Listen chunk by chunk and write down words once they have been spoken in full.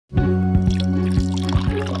Today's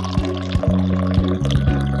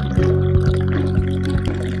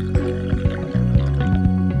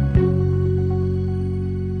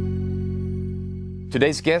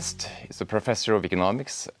guest is a professor of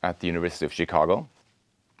economics at the University of Chicago,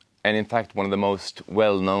 and in fact one of the most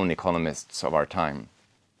well-known economists of our time.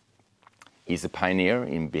 He's a pioneer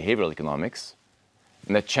in behavioral economics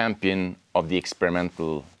and a champion of the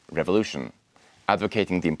experimental revolution,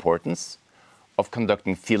 advocating the importance of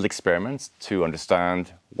conducting field experiments to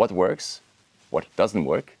understand what works, what doesn't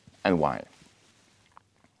work, and why.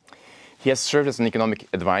 He has served as an economic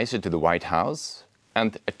advisor to the White House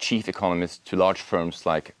and a chief economist to large firms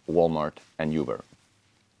like Walmart and Uber.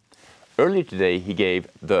 Earlier today, he gave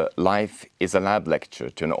the Life is a Lab lecture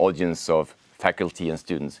to an audience of faculty and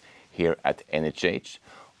students here at NHH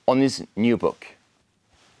on his new book,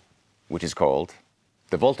 which is called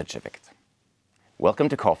The Voltage Effect. Welcome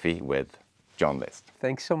to Coffee with John List.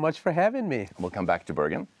 Thanks so much for having me. Welcome back to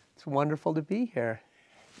Bergen. It's wonderful to be here.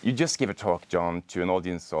 You just gave a talk, John, to an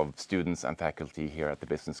audience of students and faculty here at the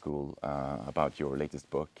business school about your latest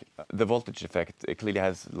book. The voltage effect clearly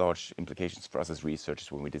has large implications for us as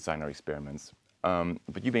researchers when we design our experiments.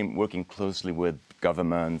 But you've been working closely with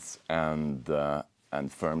governments and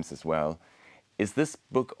firms as well. Is this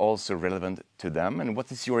book also relevant to them? And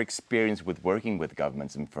what is your experience with working with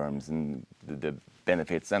governments and firms and the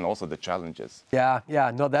benefits and also the challenges? Yeah,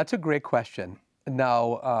 no, that's a great question.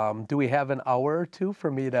 Now, do we have an hour or two for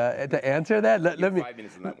me to answer that? Let me 5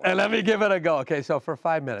 minutes on that one. Let me give it a go. Okay, so for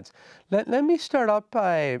 5 minutes. Let me start out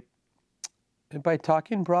by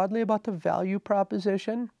talking broadly about the value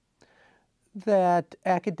proposition that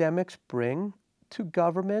academics bring to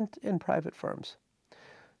government and private firms.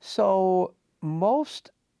 So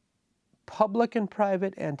most public and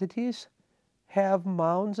private entities have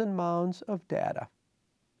mounds and mounds of data.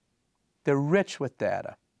 They're rich with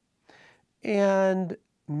data. And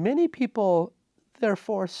many people,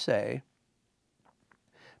 therefore, say,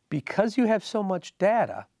 because you have so much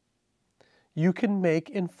data, you can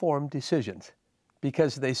make informed decisions.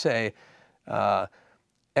 Because they say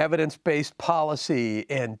evidence-based policy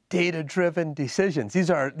and data-driven decisions. These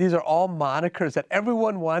are all monikers that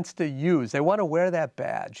everyone wants to use. They want to wear that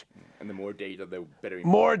badge. And the more data, the better.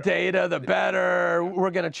 More data, the better. We're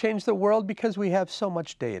going to change the world because we have so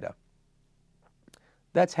much data.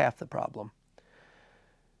 That's half the problem.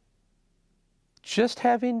 Just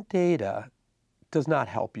having data does not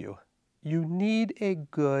help you. You need a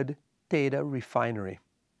good data refinery.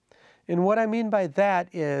 And what I mean by that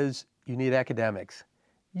is you need academics.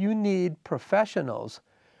 You need professionals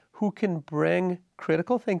who can bring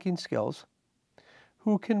critical thinking skills,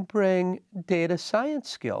 who can bring data science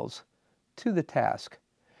skills to the task.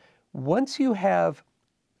 Once you have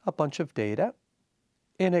a bunch of data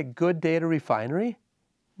in a good data refinery,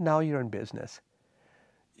 now you're in business.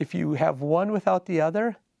 If you have one without the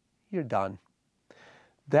other, you're done.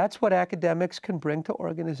 That's what academics can bring to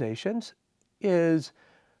organizations, is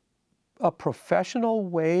a professional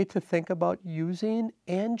way to think about using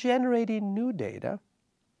and generating new data.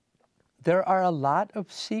 There are a lot of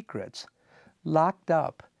secrets locked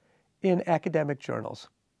up in academic journals.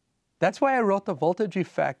 That's why I wrote The Voltage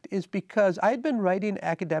Effect, is because I'd been writing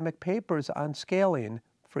academic papers on scaling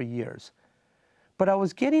for years. But I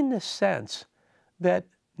was getting this sense that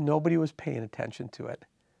nobody was paying attention to it.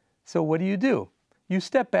 So what do? You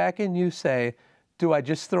step back and you say, do I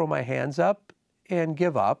just throw my hands up and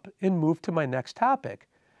give up and move to my next topic?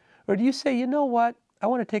 Or do you say, you know what, I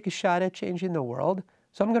want to take a shot at changing the world,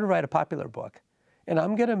 so I'm going to write a popular book. And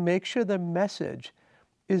I'm going to make sure the message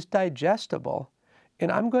is digestible,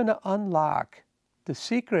 and I'm going to unlock the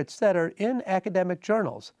secrets that are in academic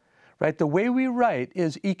journals, right? The way we write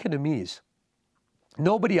is economese.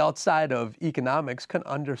 Nobody outside of economics can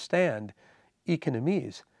understand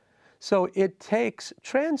economese. So it takes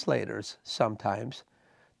translators sometimes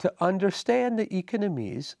to understand the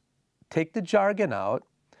economese, take the jargon out,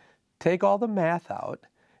 take all the math out,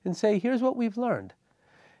 and say, here's what we've learned.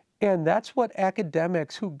 And that's what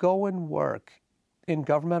academics who go and work in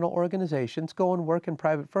governmental organizations, go and work in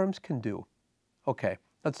private firms can do. Okay,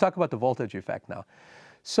 let's talk about the voltage effect now.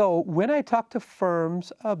 So when I talk to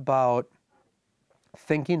firms about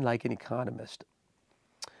thinking like an economist,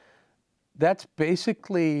 that's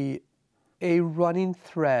basically a running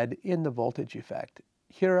thread in the voltage effect.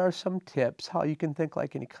 Here are some tips how you can think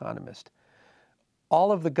like an economist.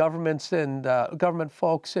 All of the governments and government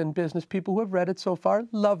folks and business people who have read it so far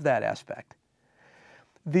love that aspect.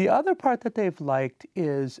 The other part that they've liked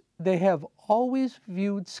is they have always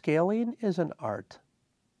viewed scaling as an art.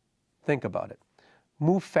 Think about it.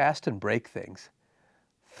 Move fast and break things.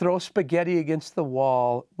 throw spaghetti against the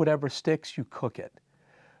wall, whatever sticks, you cook it.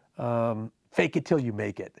 Fake it till you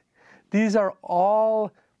make it. These are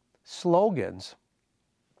all slogans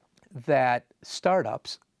that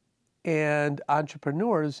startups and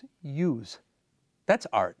entrepreneurs use. That's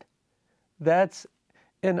art. That's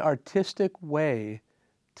an artistic way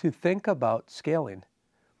to think about scaling.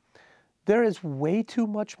 There is way too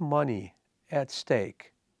much money at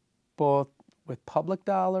stake, both with public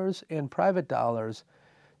dollars and private dollars,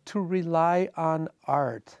 to rely on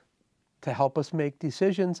art to help us make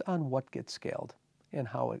decisions on what gets scaled and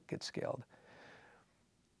how it gets scaled.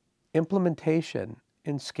 Implementation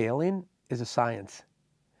in scaling is a science.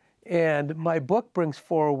 And my book brings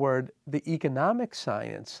forward the economic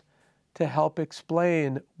science to help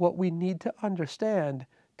explain what we need to understand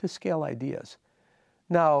to scale ideas.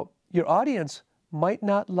 Now, your audience might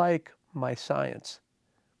not like my science.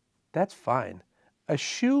 That's fine.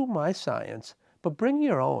 Eschew my science, but bring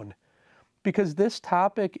your own, because this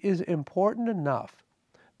topic is important enough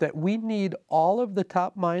that we need all of the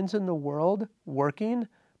top minds in the world working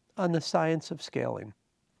on the science of scaling.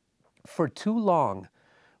 For too long,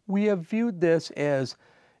 we have viewed this as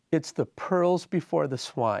it's the pearls before the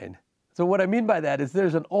swine. So what I mean by that is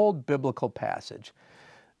there's an old biblical passage,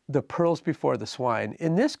 the pearls before the swine.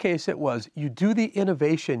 In this case, it was you do the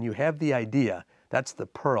innovation, you have the idea, that's the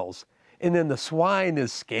pearls. And then the swine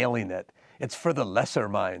is scaling it. It's for the lesser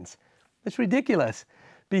minds. It's ridiculous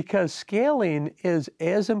because scaling is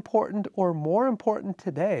as important or more important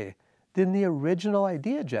today than the original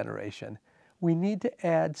idea generation. We need to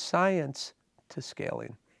add science to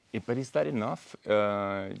scaling. But is that enough?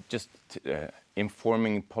 Just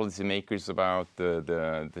informing policymakers about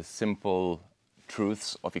the simple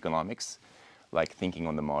truths of economics, like thinking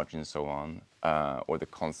on the margin and so on, or the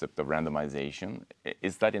concept of randomization.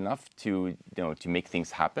 Is that enough to make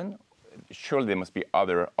things happen? Surely there must be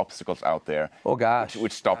other obstacles out there. Oh gosh,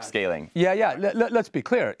 which stop scaling. Yeah. Let's be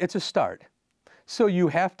clear. It's a start. So you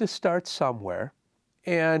have to start somewhere,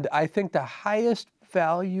 and I think the highest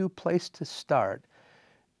value place to start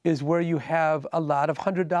is where you have a lot of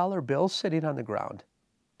 $100 bills sitting on the ground.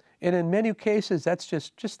 And in many cases, that's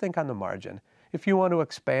just think on the margin. If you want to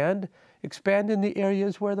expand in the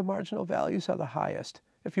areas where the marginal values are the highest.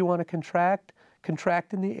 If you want to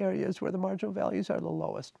contract in the areas where the marginal values are the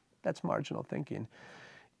lowest. That's marginal thinking.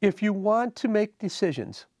 If you want to make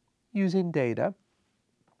decisions using data,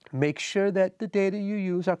 make sure that the data you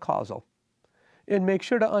use are causal. And make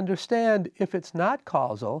sure to understand if it's not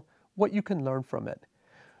causal, what you can learn from it.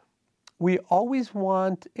 We always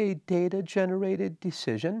want a data-generated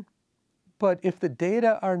decision, but if the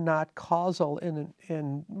data are not causal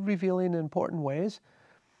in revealing important ways,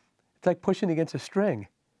 it's like pushing against a string.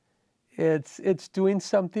 It's doing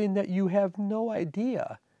something that you have no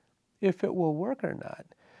idea if it will work or not.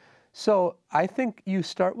 So I think you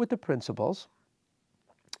start with the principles,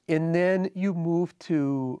 and then you move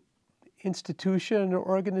to institution or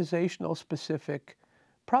organizational specific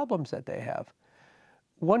problems that they have.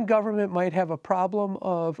 One government might have a problem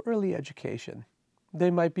of early education.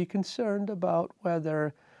 They might be concerned about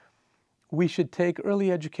whether we should take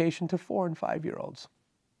early education to 4- and 5-year-olds.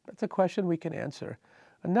 That's a question we can answer.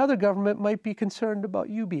 Another government might be concerned about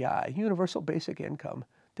UBI, Universal Basic Income.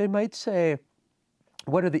 They might say,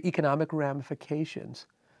 what are the economic ramifications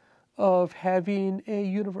of having a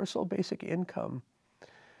universal basic income?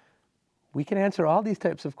 We can answer all these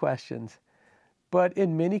types of questions. But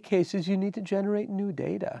in many cases, you need to generate new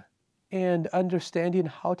data. And understanding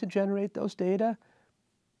how to generate those data,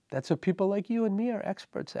 that's what people like you and me are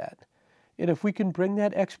experts at. And if we can bring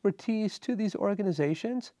that expertise to these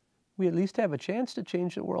organizations, we at least have a chance to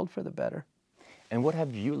change the world for the better. And what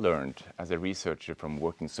have you learned as a researcher from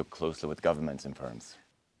working so closely with governments and firms?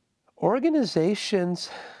 Organizations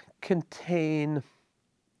contain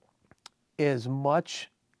as much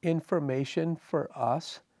information for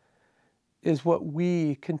us is what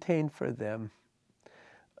we contain for them.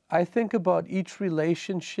 I think about each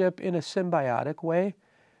relationship in a symbiotic way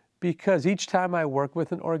because each time I work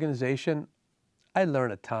with an organization, I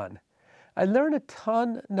learn a ton. I learn a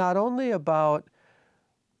ton not only about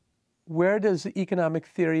where does the economic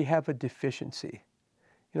theory have a deficiency?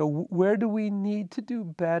 Where do we need to do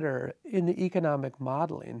better in the economic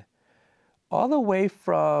modeling? All the way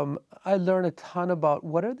from, I learn a ton about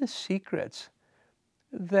what are the secrets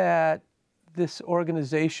that this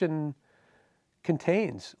organization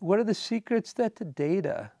contains? What are the secrets that the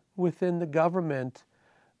data within the government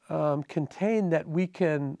contain that we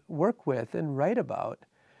can work with and write about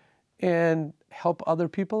and help other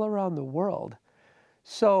people around the world?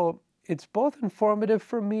 So it's both informative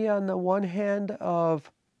for me on the one hand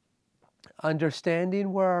of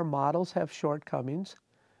understanding where our models have shortcomings.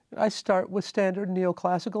 I start with standard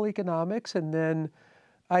neoclassical economics, and then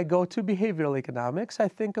I go to behavioral economics. I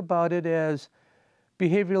think about it as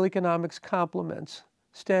behavioral economics complements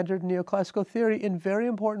standard neoclassical theory in very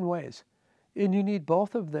important ways. And you need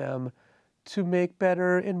both of them to make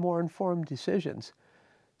better and more informed decisions.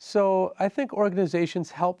 So I think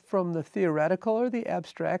organizations help from the theoretical or the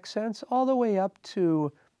abstract sense all the way up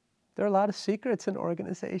to, there are a lot of secrets in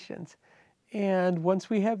organizations. And once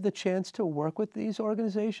we have the chance to work with these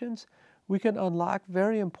organizations, we can unlock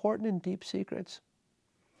very important and deep secrets.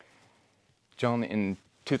 John, in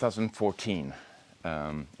 2014,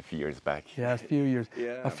 a few years back. Yeah, a few years.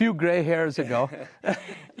 Yeah. A few gray hairs ago.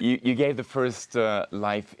 you gave the first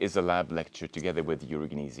Life is a Lab lecture together with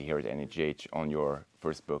Jürgen here at NHH on your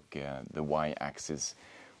first book, The Y-Axis,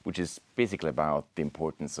 which is basically about the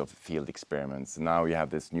importance of field experiments. Now you have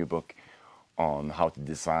this new book on how to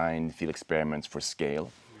design field experiments for scale.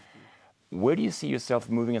 Mm-hmm. Where do you see yourself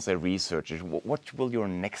moving as a researcher? What will your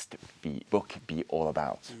next book be all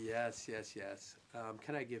about? Yes.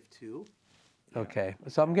 Can I give two? Okay,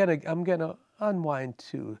 so I'm gonna unwind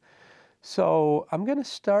two. So I'm gonna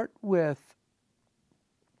start with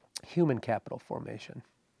human capital formation.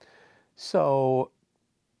 So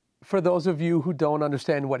for those of you who don't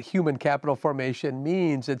understand what human capital formation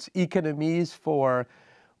means, it's economies for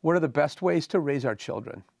what are the best ways to raise our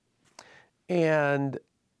children. And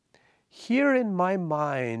here in my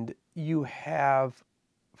mind, you have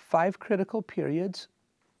 5 critical periods,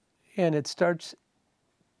 and it starts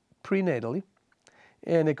prenatally.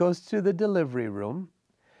 And it goes to the delivery room.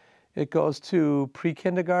 It goes to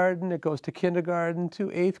pre-kindergarten. It goes to kindergarten, to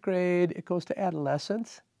 8th grade. It goes to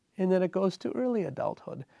adolescence. And then it goes to early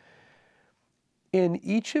adulthood. In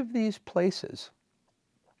each of these places,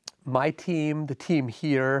 my team, the team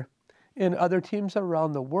here, and other teams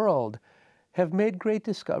around the world have made great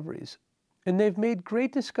discoveries. And they've made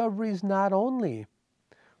great discoveries not only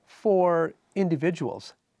for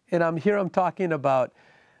individuals. And I'm talking about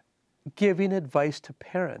giving advice to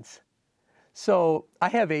parents. So I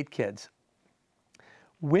have 8 kids.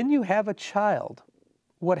 When you have a child,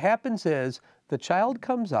 what happens is the child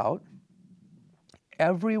comes out,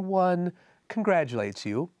 everyone congratulates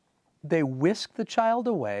you, they whisk the child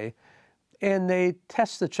away, and they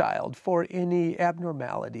test the child for any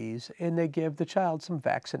abnormalities, and they give the child some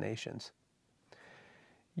vaccinations.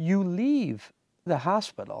 You leave the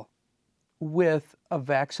hospital with a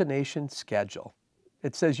vaccination schedule.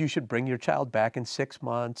 It says you should bring your child back in 6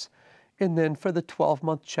 months, and then for the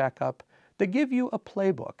 12-month checkup, they give you a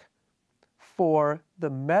playbook for the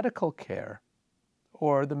medical care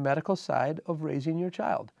or the medical side of raising your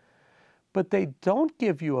child. But they don't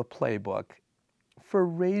give you a playbook for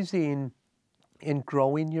raising and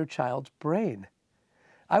growing your child's brain.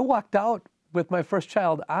 I walked out with my first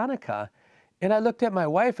child, Annika, and I looked at my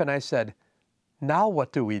wife and I said, now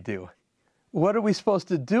what do we do? What are we supposed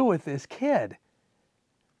to do with this kid?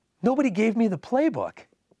 Nobody gave me the playbook.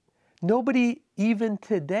 Nobody, even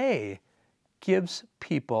today, gives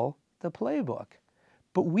people the playbook.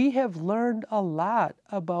 But we have learned a lot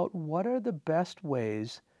about what are the best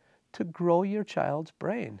ways to grow your child's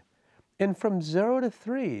brain. And from 0 to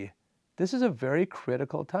 3, this is a very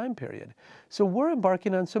critical time period. So we're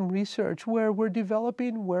embarking on some research where we're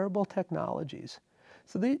developing wearable technologies.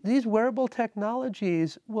 So these wearable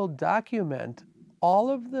technologies will document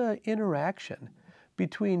all of the interaction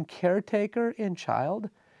between caretaker and child,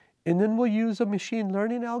 and then we'll use a machine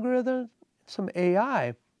learning algorithm, some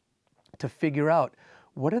AI, to figure out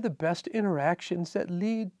what are the best interactions that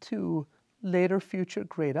lead to later future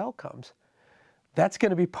great outcomes. That's going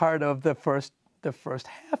to be part of the first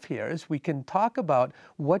half here, is we can talk about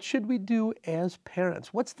what should we do as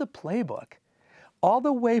parents. What's the playbook? All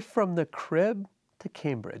the way from the crib to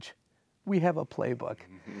Cambridge, we have a playbook.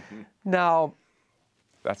 Now,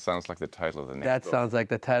 that sounds like the title of the next book. That sounds like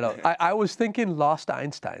the title. I was thinking Lost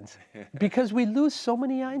Einsteins, because we lose so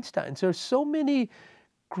many Einsteins. There's so many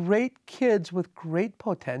great kids with great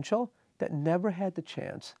potential that never had the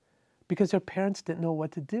chance because their parents didn't know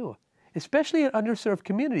what to do, especially in underserved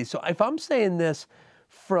communities. So if I'm saying this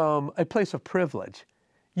from a place of privilege,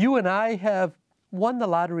 you and I have won the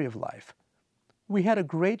lottery of life. We had a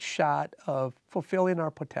great shot of fulfilling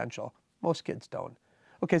our potential. Most kids don't.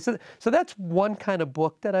 Okay, so that's one kind of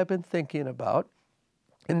book that I've been thinking about,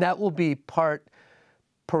 and that will be part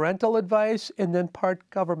parental advice and then part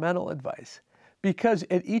governmental advice. Because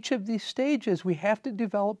at each of these stages, we have to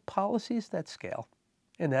develop policies that scale,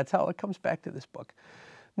 and that's how it comes back to this book.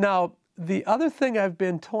 Now, the other thing I've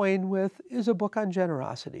been toying with is a book on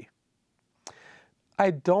generosity.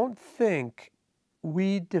 I don't think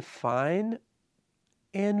we define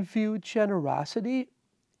and view generosity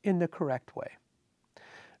in the correct way.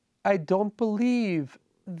 I don't believe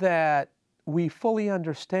that we fully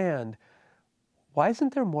understand, why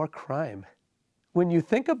isn't there more crime? When you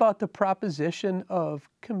think about the proposition of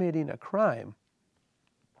committing a crime,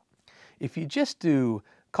 if you just do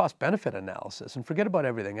cost-benefit analysis and forget about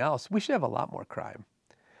everything else, we should have a lot more crime.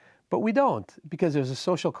 But we don't, because there's a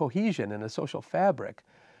social cohesion and a social fabric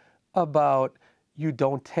about you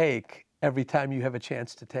don't take every time you have a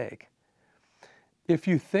chance to take. If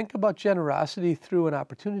you think about generosity through an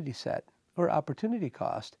opportunity set or opportunity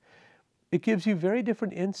cost, it gives you very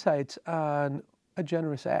different insights on a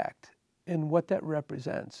generous act and what that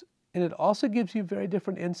represents. And it also gives you very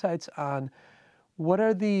different insights on what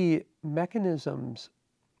are the mechanisms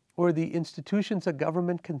or the institutions a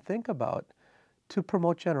government can think about to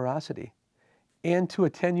promote generosity and to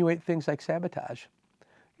attenuate things like sabotage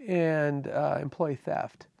and employee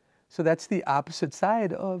theft. So that's the opposite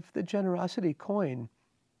side of the generosity coin.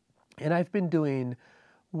 And I've been doing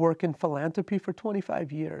work in philanthropy for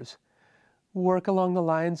 25 years. Work along the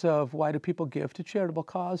lines of, why do people give to charitable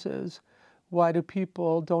causes? Why do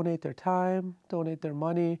people donate their time, donate their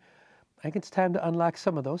money? I think it's time to unlock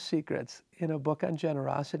some of those secrets in a book on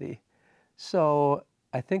generosity. So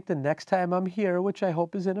I think the next time I'm here, which I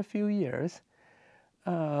hope is in a few years,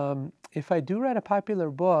 if I do write a popular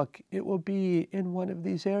book, it will be in one of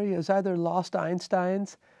these areas, either Lost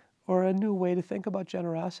Einsteins or a new way to think about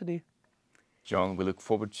generosity. John, we look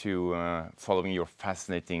forward to following your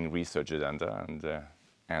fascinating research agenda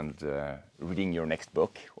and reading your next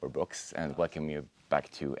book or books, and welcome you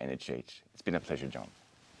back to NHH. It's been a pleasure, John.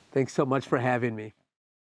 Thanks so much for having me.